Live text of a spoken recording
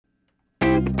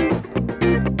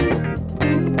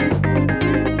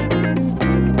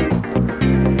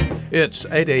It's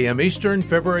 8 a.m. Eastern,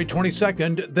 February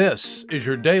 22nd. This is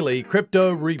your daily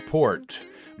crypto report.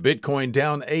 Bitcoin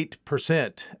down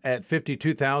 8% at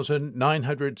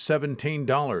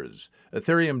 $52,917.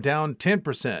 Ethereum down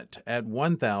 10% at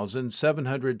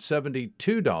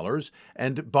 $1,772.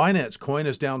 And Binance Coin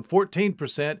is down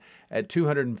 14% at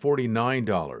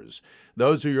 $249.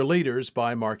 Those are your leaders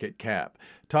by market cap.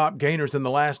 Top gainers in the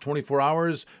last 24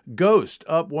 hours, Ghost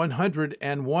up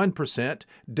 101%,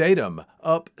 Datum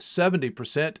up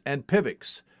 70%, and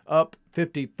Pivx up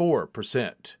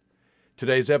 54%.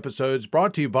 Today's episode is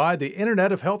brought to you by the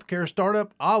Internet of Healthcare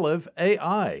startup Olive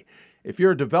AI. If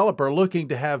you're a developer looking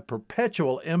to have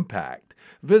perpetual impact,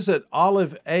 visit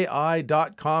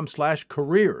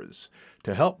oliveai.com/careers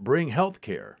to help bring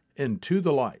healthcare into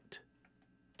the light.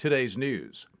 Today's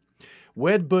news.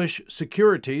 Wedbush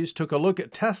Securities took a look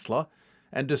at Tesla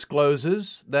and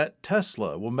discloses that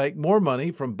Tesla will make more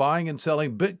money from buying and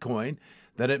selling Bitcoin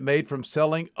than it made from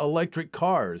selling electric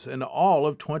cars in all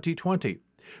of 2020.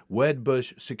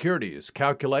 Wedbush Securities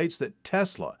calculates that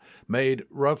Tesla made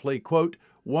roughly, quote,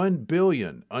 $1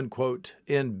 billion, unquote,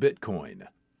 in Bitcoin.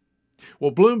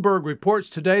 Well, Bloomberg reports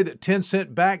today that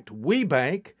Tencent-backed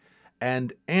WeBank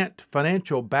and Ant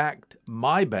Financial-backed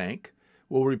MyBank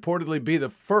will reportedly be the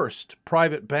first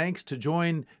private banks to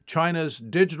join China's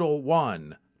digital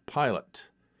Yuan pilot.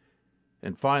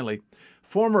 And finally,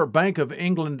 former Bank of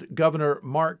England Governor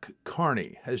Mark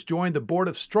Carney has joined the board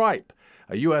of Stripe,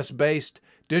 a U.S.-based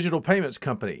digital payments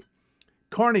company.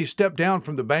 Carney stepped down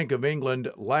from the Bank of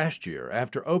England last year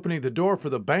after opening the door for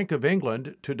the Bank of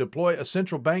England to deploy a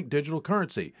central bank digital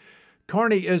currency.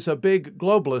 Carney is a big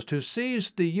globalist who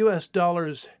sees the U.S.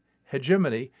 dollar's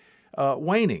hegemony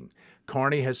waning.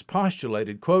 Carney has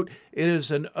postulated, quote, it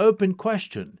is an open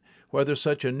question whether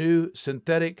such a new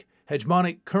synthetic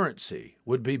hegemonic currency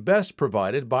would be best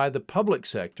provided by the public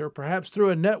sector, perhaps through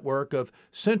a network of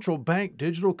central bank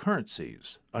digital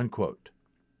currencies, unquote.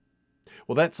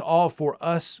 Well, that's all for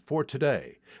us for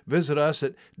today. Visit us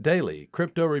at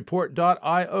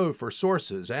dailycryptoreport.io for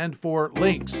sources and for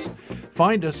links.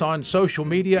 Find us on social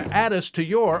media, add us to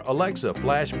your Alexa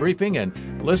Flash Briefing,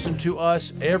 and listen to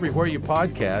us everywhere you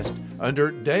podcast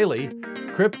under Daily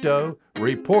Crypto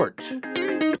Report.